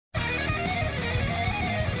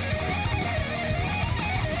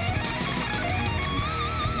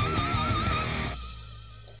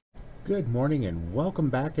Good morning and welcome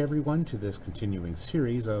back everyone to this continuing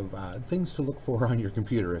series of things to look for on your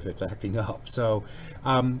computer if it's acting up. So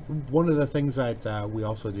one of the things that we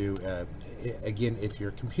also do, again, if your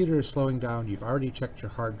computer is slowing down, you've already checked your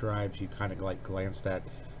hard drives, you kind of like glanced at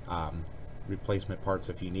replacement parts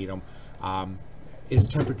if you need them, is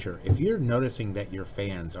temperature. If you're noticing that your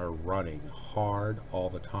fans are running hard all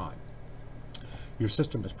the time, your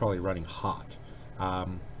system is probably running hot.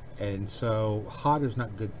 And so hot is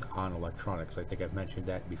not good on electronics. I think I've mentioned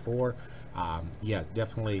that before. Yeah,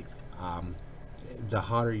 definitely. The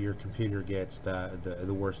hotter your computer gets,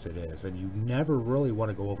 the worse it is. And you never really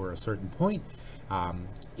want to go over a certain point.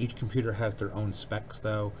 Each computer has their own specs,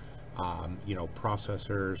 though. You know,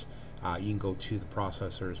 processors. You can go to the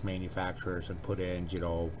processors manufacturers and put in, you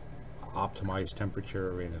know, optimized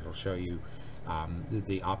temperature, and it'll show you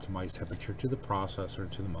the optimized temperature to the processor,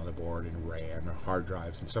 to the motherboard, and RAM or hard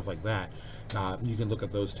drives and stuff like that. You can look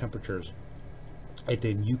at those temperatures, and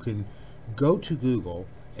then you can go to Google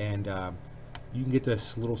and you can get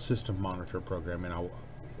this little system monitor program.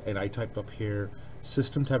 And I typed up here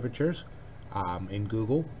system temperatures in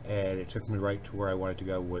Google, and it took me right to where I wanted to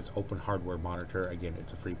go, was Open Hardware Monitor. Again,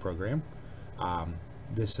 it's a free program.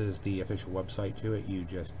 This is the official website to it. You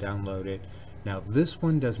just download it. Now this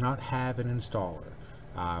one does not have an installer,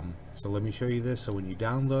 so let me show you this. So when you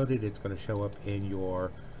download it, it's going to show up in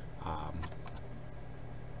your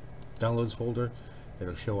downloads folder.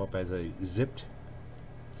 It'll show up as a zipped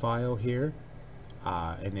file here,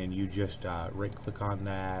 and then you just right click on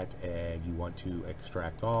that, and you want to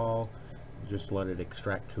extract all. Just let it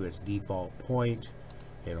extract to its default point.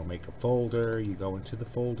 It'll make a folder. You go into the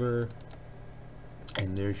folder,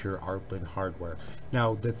 and there's your Open Hardware.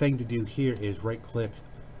 Now the thing to do here is right click,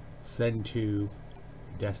 send to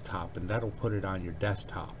desktop, and that'll put it on your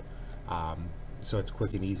desktop, so it's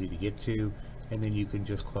quick and easy to get to. And then you can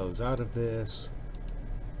just close out of this,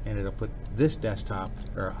 and it'll put this desktop,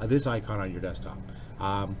 or this icon, on your desktop.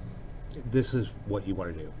 This is what you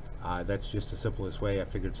want to do. That's just the simplest way. I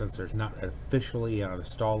figured since there's not officially an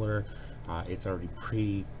installer, it's already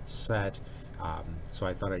preset. So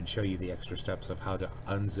I thought I'd show you the extra steps of how to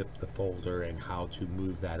unzip the folder and how to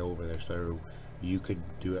move that over there, so you could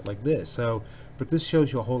do it like this. So, but this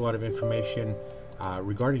shows you a whole lot of information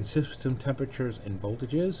regarding system temperatures and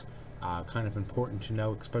voltages. Kind of important to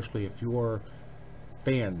know, especially if your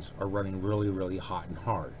fans are running really hot and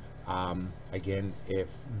hard. Again, if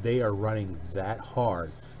they are running that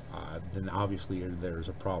hard, then obviously there's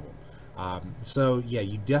a problem. So yeah,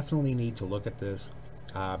 you definitely need to look at this.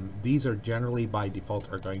 These are generally by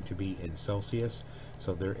default are going to be in Celsius,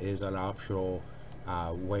 so there is an optional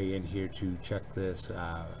way in here to check this,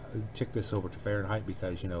 tick this over to Fahrenheit,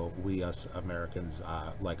 because you know we us Americans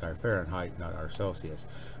like our Fahrenheit, not our Celsius.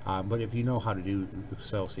 But if you know how to do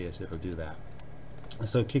Celsius, it'll do that.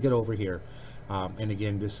 So kick it over here, and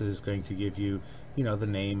again, this is going to give you, you know, the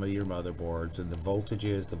name of your motherboards and the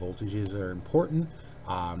voltages. The voltages are important.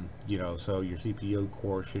 You know, so your CPU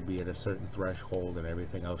core should be at a certain threshold, and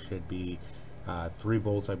everything else should be 3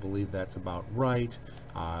 volts. I believe that's about right.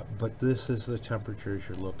 But this is the temperatures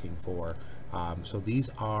you're looking for. So these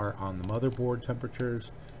are on the motherboard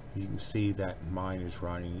temperatures. You can see that mine is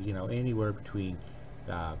running, you know, anywhere between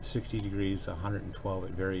 60 degrees to 112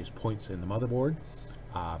 at various points in the motherboard.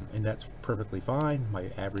 And that's perfectly fine. My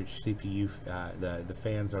average CPU, the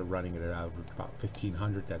fans are running at about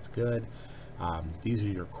 1500. That's good. These are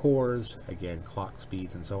your cores, again, clock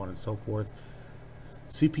speeds and so on and so forth.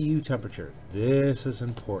 CPU temperature, this is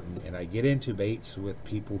important, and I get into debates with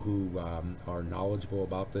people who are knowledgeable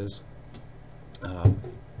about this.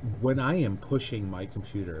 When I am pushing my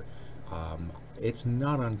computer, it's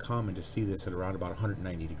not uncommon to see this at around about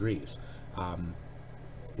 190 degrees.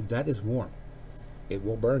 That is warm. It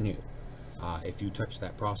will burn you if you touch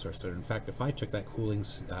that processor. In fact, if I took that cooling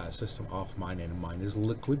system off mine, and mine is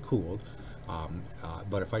liquid cooled,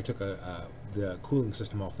 but if I took the cooling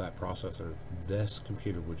system off that processor, this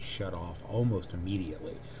computer would shut off almost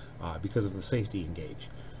immediately because of the safety engage.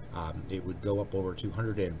 It would go up over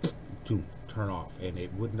 200 and turn off, and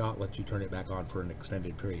it would not let you turn it back on for an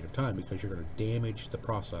extended period of time, because you're going to damage the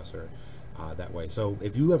processor that way. So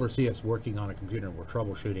if you ever see us working on a computer and we're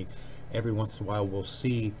troubleshooting, every once in a while we'll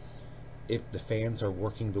see if the fans are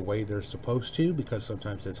working the way they're supposed to, because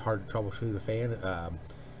sometimes it's hard to troubleshoot a fan.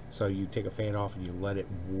 So you take a fan off and you let it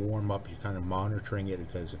warm up. You're kind of monitoring it,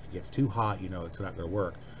 because if it gets too hot, you know it's not going to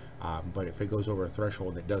work. But if it goes over a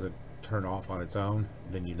threshold and it doesn't turn off on its own,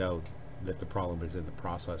 then you know that the problem is in the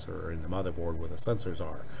processor or in the motherboard where the sensors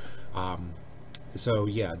are. So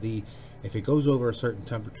yeah, if it goes over a certain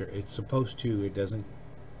temperature, it's supposed to, it doesn't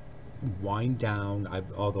wind down.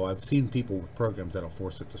 Although I've seen people with programs that'll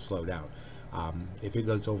force it to slow down. If it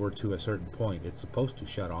goes over to a certain point, it's supposed to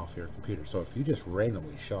shut off your computer. So if you just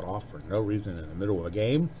randomly shut off for no reason in the middle of a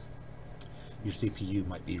game, your CPU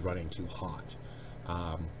might be running too hot.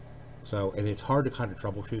 And it's hard to kind of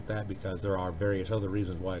troubleshoot that, because there are various other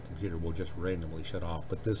reasons why a computer will just randomly shut off,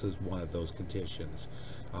 but this is one of those conditions.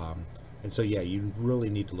 And so yeah, you really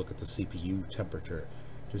need to look at the CPU temperature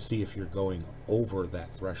to see if you're going over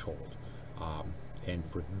that threshold. And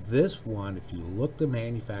for this one, if you look the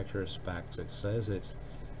manufacturer specs, it says its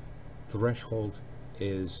threshold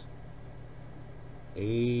is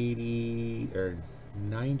 80 or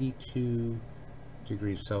 92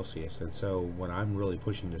 degrees Celsius, and so when I'm really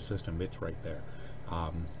pushing the system, it's right there.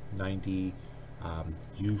 90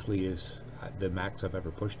 usually is the max I've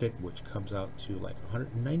ever pushed it, which comes out to like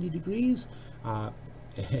 190 degrees.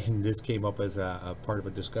 And this came up as a part of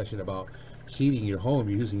a discussion about heating your home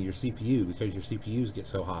using your CPU, because your CPUs get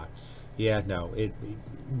so hot. Yeah, no, it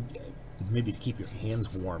maybe to keep your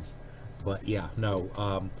hands warm, but yeah, no.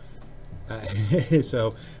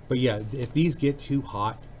 But yeah, if these get too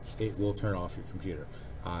hot, it will turn off your computer.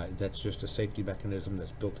 That's just a safety mechanism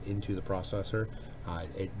that's built into the processor.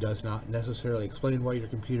 It does not necessarily explain why your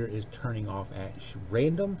computer is turning off at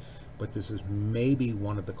random, but this is maybe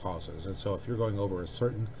one of the causes. And so if you're going over a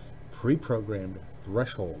certain pre-programmed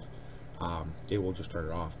threshold, it will just turn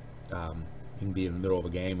it off. You can be in the middle of a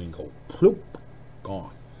game and go ploop,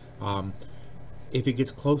 gone. If it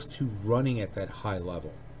gets close to running at that high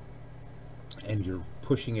level and you're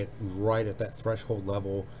pushing it right at that threshold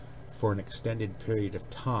level for an extended period of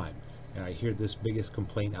time, and I hear this biggest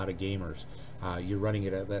complaint out of gamers, you're running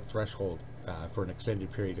it at that threshold for an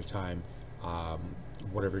extended period of time,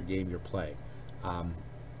 whatever game you're playing,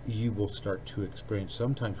 you will start to experience,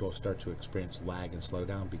 sometimes you'll start to experience lag and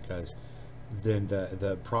slowdown, because then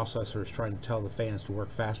the processor is trying to tell the fans to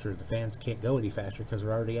work faster. The fans can't go any faster because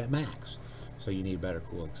they're already at max, so you need a better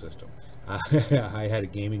cooling system. I had a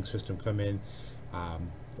gaming system come in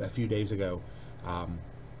a few days ago.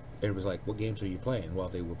 It was like, what games are you playing? Well,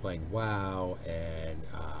 they were playing WoW and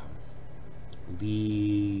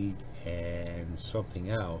League and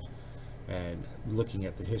something else. And looking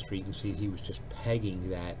at the history, you can see he was just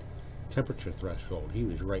pegging that temperature threshold. He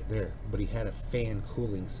was right there, but he had a fan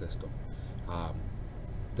cooling system.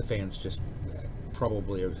 The fans just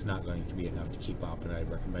probably was not going to be enough to keep up, and I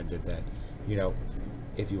recommended that, you know,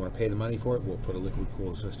 if you want to pay the money for it, we'll put a liquid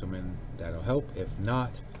cool system in. That'll help. If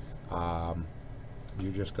not,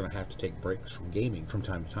 you're just going to have to take breaks from gaming from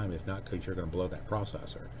time to time. If not, because you're going to blow that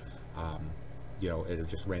processor. You know, it'll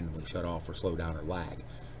just randomly shut off or slow down or lag.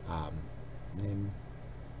 And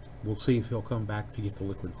we'll see if he'll come back to get the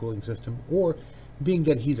liquid cooling system, or being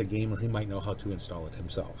that he's a gamer, he might know how to install it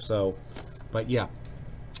himself. So, but yeah,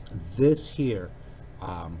 this here,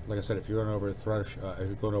 like I said, if you're going over if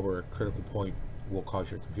you're going over a critical point, will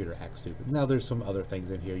cause your computer to act stupid. Now, there's some other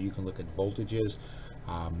things in here. You can look at voltages.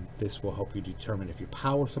 This will help you determine if your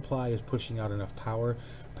power supply is pushing out enough power.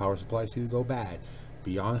 Power supplies do go bad.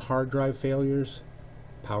 Beyond hard drive failures,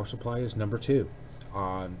 power supply is number 2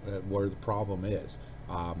 on where the problem is.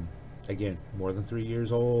 Again, more than 3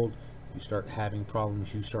 years old, you start having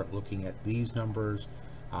problems, you start looking at these numbers,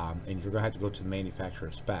 and you're going to have to go to the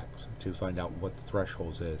manufacturer specs to find out what the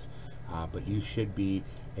thresholds is. But you should be,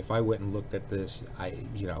 if I went and looked at this,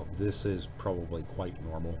 this is probably quite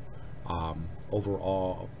normal.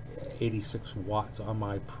 Overall, 86 watts on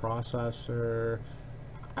my processor.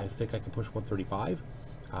 I think I can push 135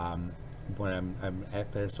 when I'm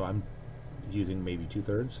at there, so I'm using maybe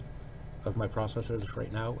 2/3 of my processors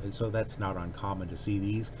right now, and so that's not uncommon to see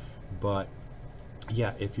these. But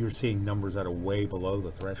yeah, if you're seeing numbers that are way below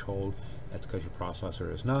the threshold, that's because your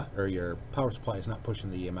processor is not, or your power supply is not pushing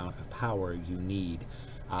the amount of power you need.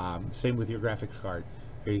 Same with your graphics card.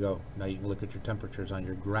 Here you go. Now you can look at your temperatures on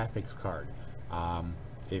your graphics card.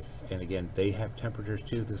 And again, they have temperatures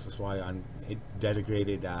too. This is why on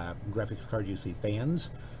dedicated graphics card you see fans.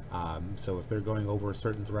 So if they're going over a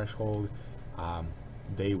certain threshold,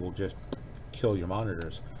 they will just kill your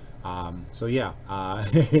monitors. So yeah,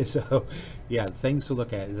 so yeah, things to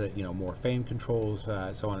look at, more fan controls,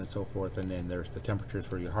 so on and so forth. And then there's the temperatures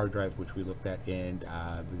for your hard drive, which we looked at in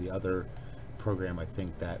the other program. I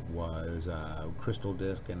think that was Crystal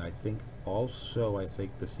Disk, and I think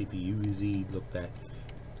the CPU-Z looked at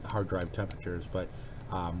hard drive temperatures. But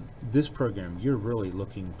this program, you're really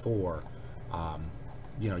looking for,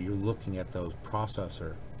 you're looking at those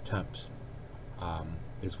processor temps,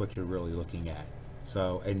 is what you're really looking at.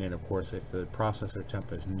 So, and then of course, if the processor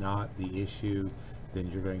temp is not the issue,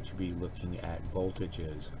 then you're going to be looking at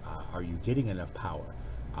voltages. Are you getting enough power?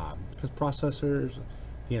 Because processors,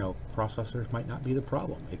 processors might not be the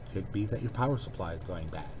problem. It could be that your power supply is going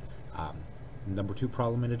bad. Number 2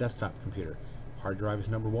 problem in a desktop computer. Hard drive is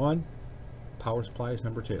number 1, power supply is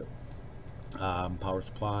number 2. Power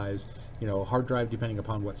supplies, hard drive, depending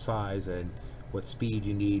upon what size and what speed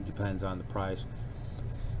you need, depends on the price.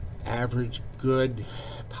 Average good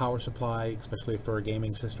power supply, especially for a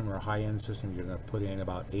gaming system or a high-end system, you're going to put in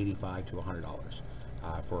about $85 to $100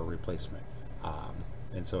 for a replacement.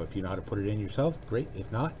 And so if you know how to put it in yourself, great.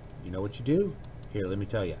 If not, you know what you do. Here, let me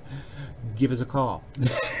tell you. Give us a call.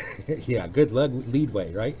 Yeah, good lead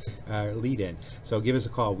way, right? Lead in. So give us a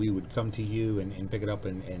call. We would come to you and pick it up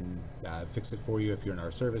and fix it for you if you're in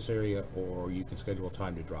our service area, or you can schedule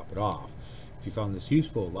time to drop it off. If you found this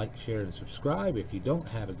useful, like, share, and subscribe. If you don't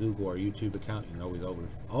have a Google or YouTube account, you can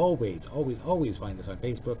always find us on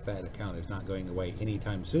Facebook. That account is not going away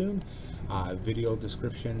anytime soon. Video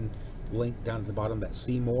description link down at the bottom, that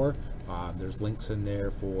see more. There's links in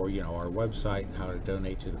there for our website and how to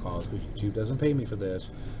donate to the cause, because YouTube doesn't pay me for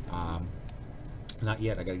this. Not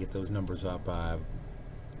yet. I got to get those numbers up.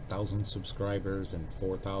 1,000 subscribers and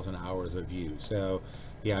 4,000 hours of views. So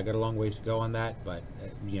yeah, I got a long ways to go on that, but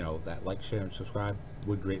that like, share, and subscribe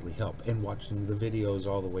would greatly help. And watching the videos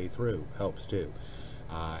all the way through helps too.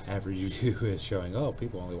 Average view is showing,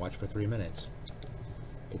 people only watch for 3 minutes.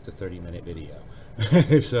 It's a 30-minute video.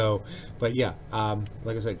 So, but yeah,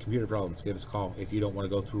 like I said, computer problems, give us a call. If you don't want to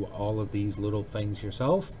go through all of these little things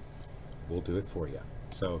yourself, we'll do it for you.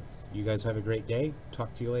 So you guys have a great day.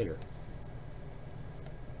 Talk to you later.